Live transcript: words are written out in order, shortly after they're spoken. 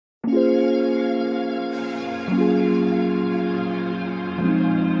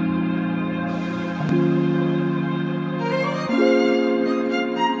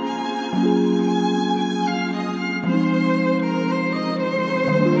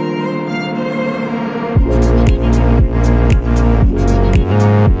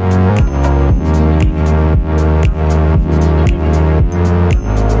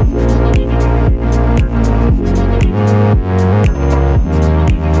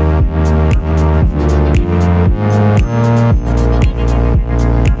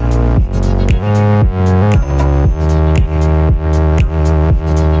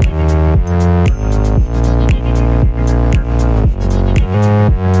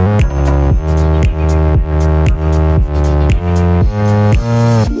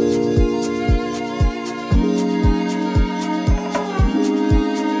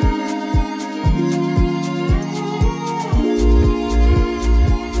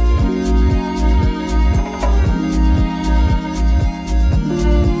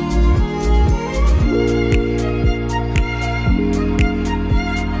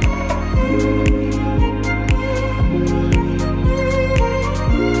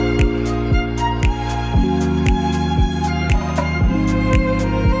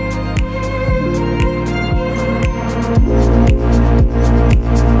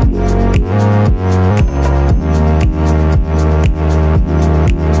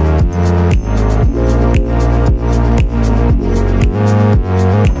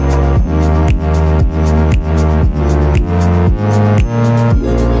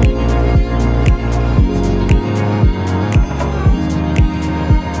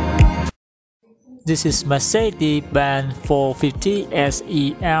This is Mercedes Benz 450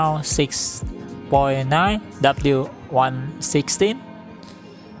 SEL 6.9 w116.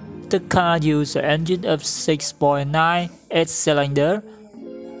 The car uses an engine of 6.9 8-cylinder,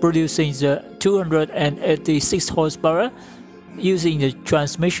 producing the 286 horsepower, using the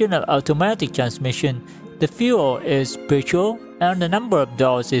transmission of automatic transmission. The fuel is petrol and the number of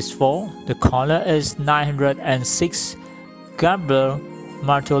doors is 4. The color is 906 Gabler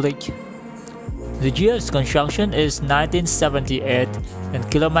metallic. The year of construction is 1978 and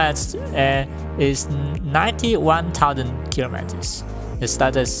kilometers is 91,000 kilometers. The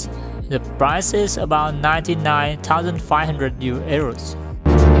status, the price is about 99,500 euros.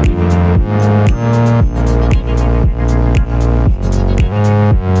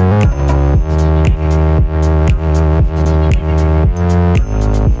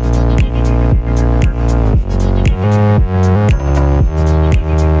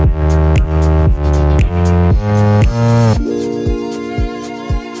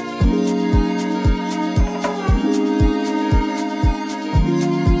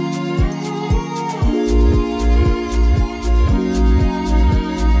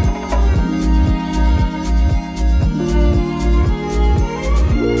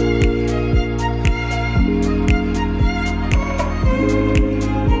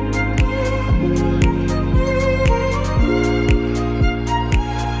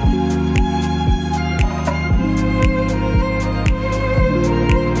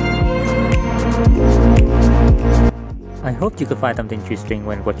 I hope you could find something interesting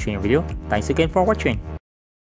when watching the video. Thanks again for watching.